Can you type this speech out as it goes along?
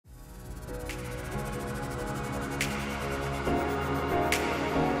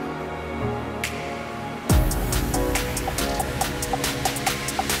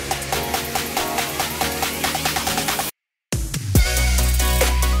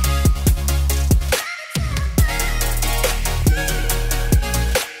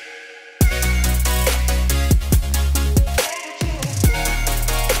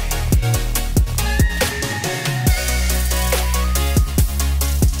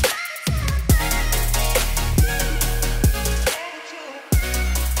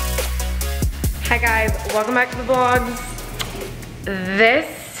guys, welcome back to the vlogs.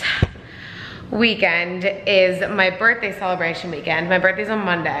 This weekend is my birthday celebration weekend. My birthday's on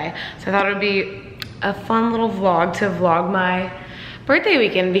Monday, so I thought it would be a fun little vlog to vlog my birthday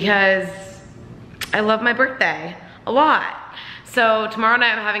weekend because I love my birthday a lot. So tomorrow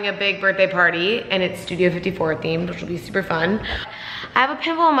night I'm having a big birthday party and it's Studio 54 themed, which will be super fun. I have a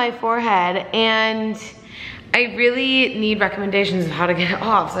pimple on my forehead and I really need recommendations of how to get it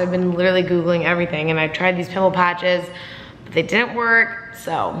off. So I've been literally Googling everything and I've tried these pimple patches, but they didn't work,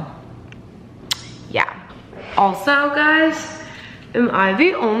 so yeah. Also, guys, am I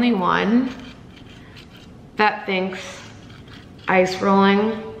the only one that thinks ice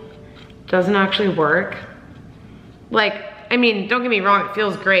rolling doesn't actually work? Like, I mean, don't get me wrong, it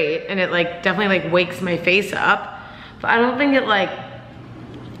feels great and it like definitely like wakes my face up, but I don't think it like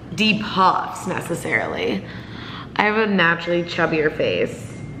depuffs necessarily. I have a naturally chubbier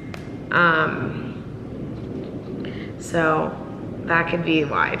face. So that could be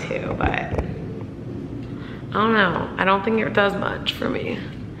why too, but I don't know. I don't think it does much for me.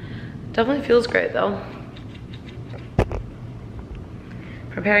 Definitely feels great though.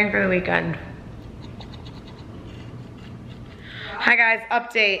 Preparing for the weekend. Hi guys,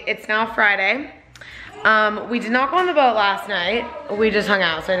 update. It's now Friday. We did not go on the boat last night. We just hung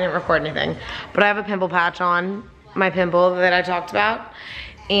out, so I didn't record anything. But I have a pimple patch on my pimple that I talked about.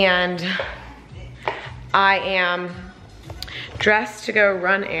 And I am dressed to go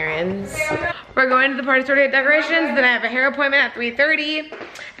run errands. We're going to the party store to get decorations. Then I have a hair appointment at 3:30.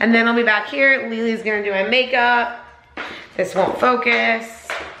 And then I'll be back here. Lily's gonna do my makeup. This won't focus.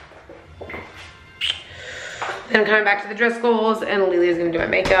 Then I'm coming back to the Driscolls and Lily's gonna do my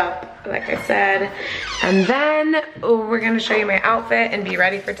makeup, like I said. And then we're gonna show you my outfit and be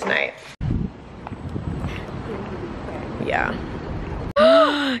ready for tonight. Yeah.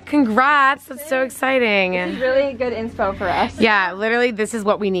 Congrats, that's so exciting. This is really good inspo for us. Yeah, literally this is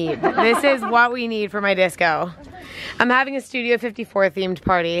what we need. This is what we need for my disco. I'm having a Studio 54 themed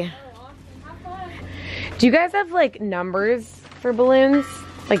party. Do you guys have like numbers for balloons?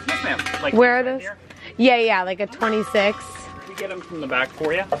 Like, yes, ma'am. Like where are those? Here? Yeah, like a 26. We get them from the back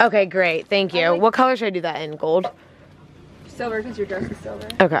for you. Okay, great, thank you. What color should I do that in? Gold? Silver, because your dress is silver.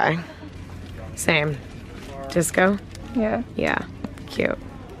 Okay. Same. Disco? Yeah. Yeah. Cute.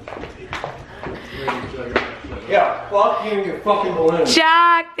 Yeah, fuck you and your fucking balloons.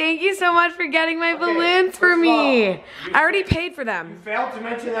 Jack, thank you so much for getting my balloons for me. I already paid for them. You failed to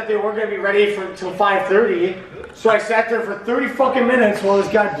mention that they weren't gonna be ready for till 5:30, so I sat there for 30 fucking minutes while this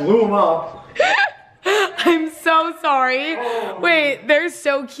guy blew them up. I'm so sorry. Oh. Wait, they're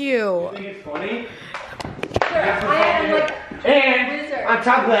so cute. You think it's funny? like And loser. on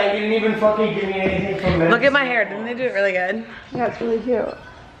top of that, you didn't even fucking give me anything from them. Look at my hair. Didn't they do it really good? Yeah, it's really cute.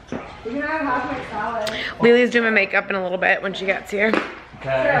 You can have half my salad. Lily's doing my makeup in a little bit when she gets here.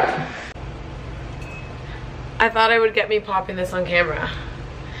 Okay. I thought I would get me popping this on camera.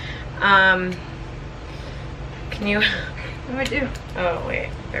 Can you? What do I do? Oh, wait.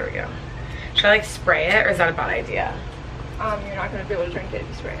 There we go. Should I like spray it or is that a bad idea? You're not gonna be able to drink it if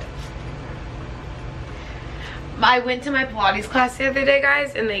you spray it. I went to my Pilates class the other day,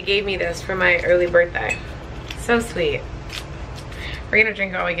 guys, and they gave me this for my early birthday. So sweet. We're gonna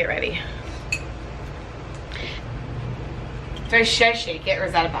drink it while we get ready. Should I shake it or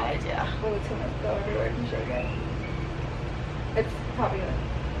is that a bad idea? Well, it's gonna go everywhere if you shake it. It's probably gonna.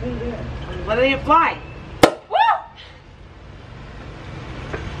 What are you doing? I'm letting it fly. Woo!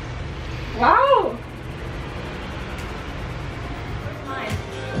 Wow!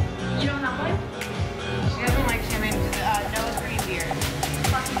 You don't have one? She doesn't like champagne. No green beer.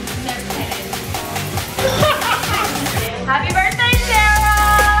 Happy birthday,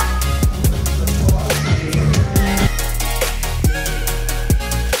 Sarah!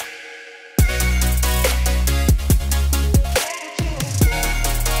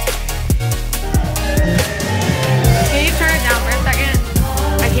 Can you turn it down for a second?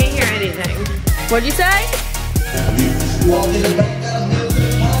 I can't hear anything. What'd you say?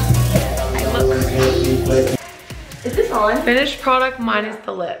 Is this on? Finished product minus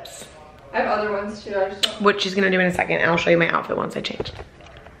the lips. I have other ones too. I just don't. Which she's gonna do in a second, and I'll show you my outfit once I change.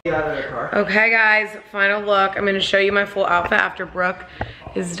 Get out of the car. Okay guys, final look. I'm gonna show you my full outfit after Brooke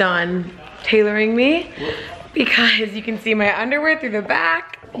is done tailoring me. Because you can see my underwear through the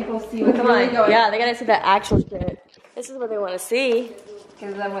back. People see what's really going on. Yeah, they gotta see the actual shit. This is what they wanna see.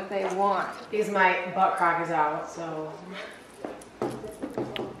 Give them what they want. Because my butt crack is out, so.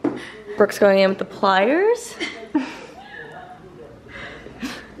 Brooke's going in with the pliers.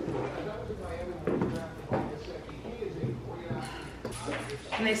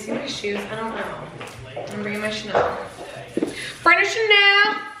 Can they see my shoes? I don't know. I'm bringing my Chanel. Brenda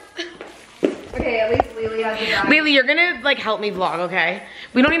Chanel! Okay, at least Lily has a bag. Lily, you're gonna like help me vlog, okay?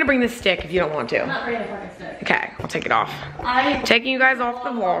 We don't need to bring the stick if you don't want to. I'm not bringing a fucking stick. Okay, I'll take it off. Taking you guys off the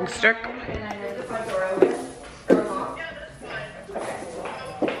vlog stick. And I know the front door open. Or locked.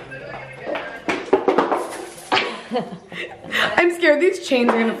 I'm scared these chains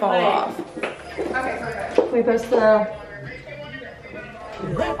are gonna fall off. Okay, perfect. We post the.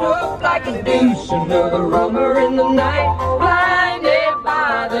 Wrap up like a douche, another rumor in the night, blinded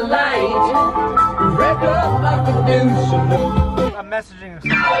by the light. Wrap up like a douche, I'm messaging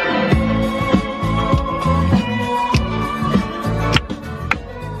him.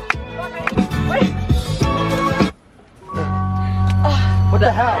 What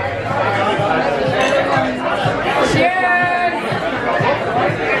the hell?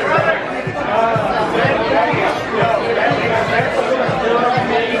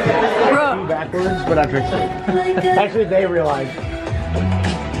 Backwards, but I fixed it. Actually, they realized.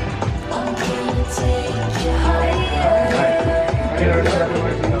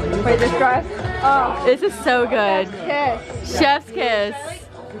 Wait, this dress? Oh, this is so good. Kiss. Chef's kiss.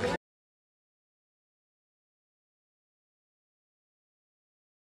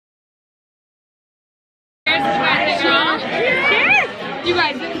 You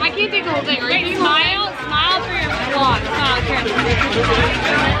guys, I can't take the whole thing, right? Smile for your vlog. Smile for your vlog.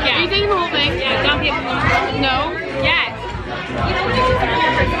 Yeah. Are you taking the whole thing? Yeah, don't get no? Yes.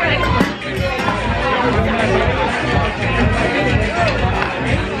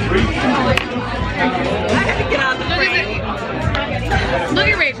 Look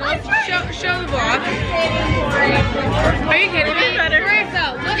at Rachel. Let's show the vlog. Are you kidding me?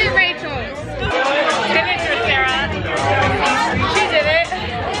 Rachel, look at Rachel. Signature, Sarah. She did it.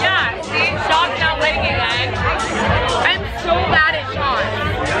 Yeah, see? Sean's not letting it end. I'm so bad at Sean.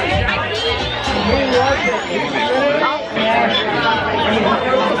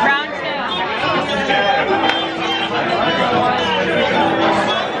 Round two.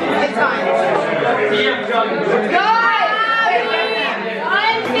 It's time.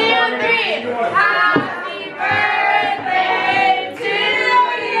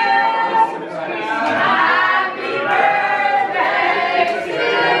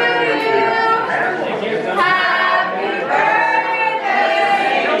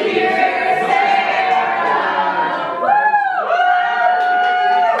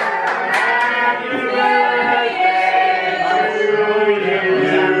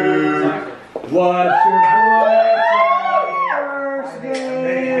 What's your boy's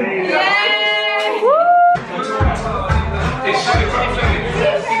birthday? Yay! Woo!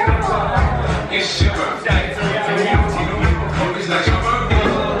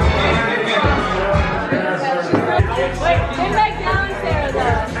 Get back down, Sarah,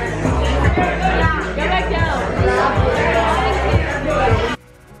 though. Get back down.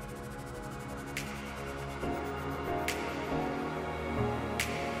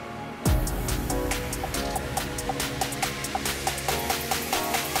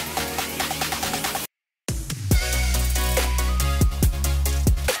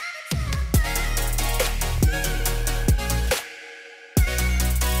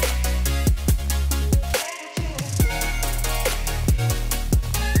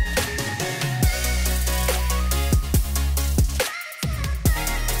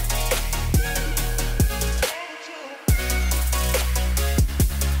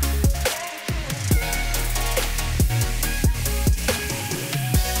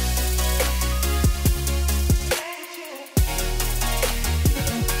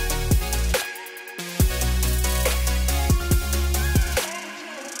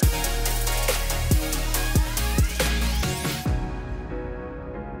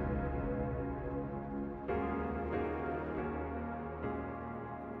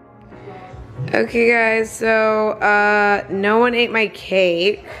 Okay guys, so no one ate my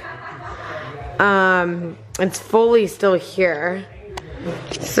cake. It's fully still here.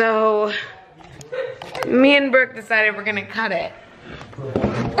 So me and Brooke decided we're gonna cut it.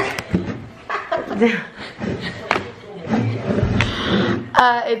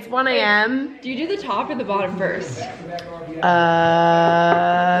 It's 1 a.m. Do you do the top or the bottom first?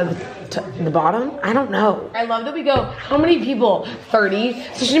 The bottom? I don't know. I love that we go, how many people? 30?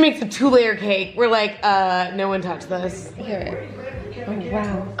 So she makes a 2-layer cake. We're like, no one touch this. Here. Oh,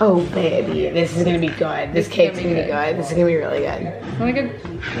 wow. Oh, baby. This is gonna be good. This cake's gonna be good. This is gonna be really good. Oh my god.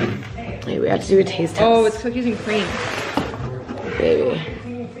 Hey, we have to do a taste test. Oh, it's cookies and cream. Baby.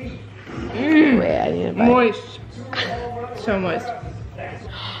 Wait, I need a bite. Moist. So moist.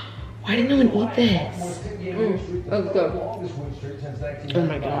 Why didn't no one eat this? That's good. Oh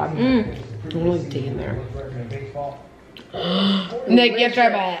my god. I want to dig in there. Nick, you try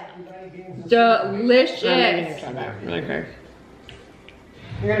that. Delicious. Okay.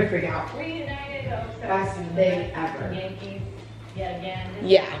 You're gonna freak out. Best thing ever.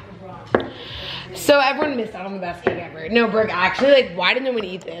 Yeah. So everyone missed out on the best cake ever. No, Brooke, actually, like, why didn't no one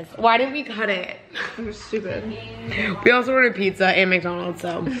eat this? Why didn't we cut it? It was stupid. We also ordered pizza and McDonald's,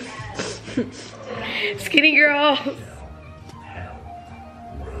 so. Skinny girls.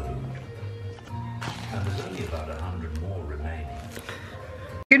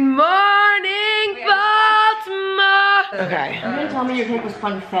 Good morning, Baltimore. Okay. You're gonna tell me your cake was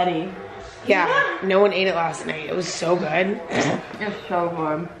confetti. Yeah, no one ate it last night. It was so good. It's so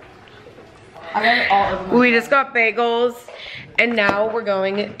good. I got it all over my We just got bagels, and now we're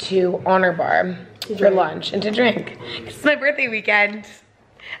going to Honor Bar for lunch and to drink. It's my birthday weekend,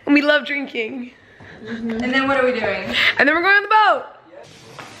 and we love drinking. And then what are we doing? And then we're going on the boat.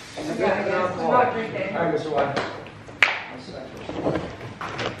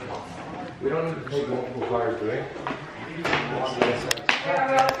 We don't need to take multiple cars, do we?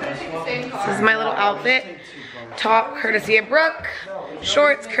 This is my little outfit. Top courtesy of Brooke.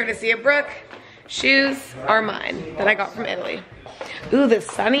 Shorts courtesy of Brooke. Shoes are mine that I got from Italy. Ooh, the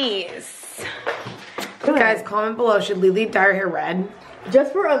sunnies. Guys, comment below, should Lily dye her hair red?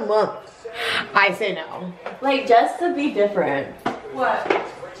 Just for a month. I say no. Like, just to be different. What?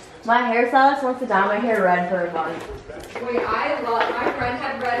 My hairstylist wants to dye my hair red for a month. Wait, my friend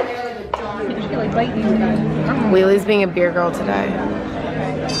had red hair like a John. Lily's being a beer girl today.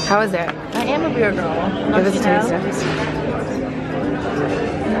 How is it? I am a beer girl. Give us a taste.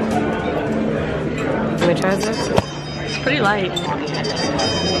 Let me try this. It's pretty light.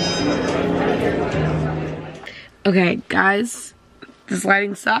 Okay, guys, this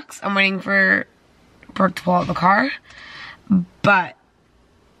lighting sucks. I'm waiting for Brooke to pull out the car, but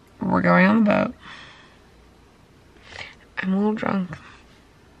we're going on the boat. I'm a little drunk.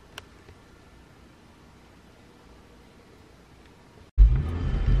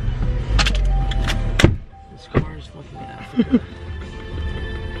 This car is fucking out.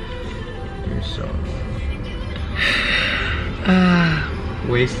 You're so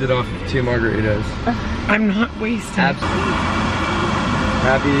wasted off of 2 margaritas. I'm not wasted.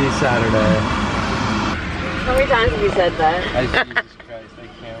 Happy Saturday. How many times have you said that? Jesus Christ, I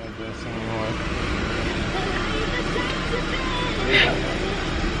can't with this anymore.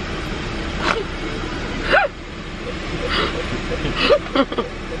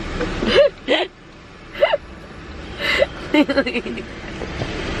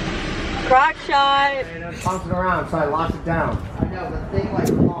 Crock shot. And I'm bouncing around, so I locked it down. I know, the thing like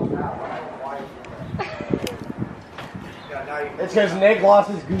popped out. It's because Nick lost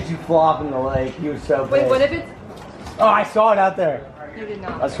his Gucci flop in the lake. He was so pissed. Wait, what if it's... Oh, I saw it out there. You did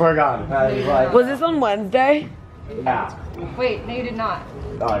not. I swear to God. I was like, Was this on Wednesday? yeah. Wait, no you did not.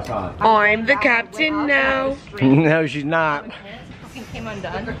 Oh, I saw it. I'm the captain now. No, she's not. Fucking came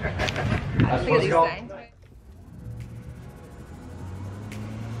undone. That's Look at these things.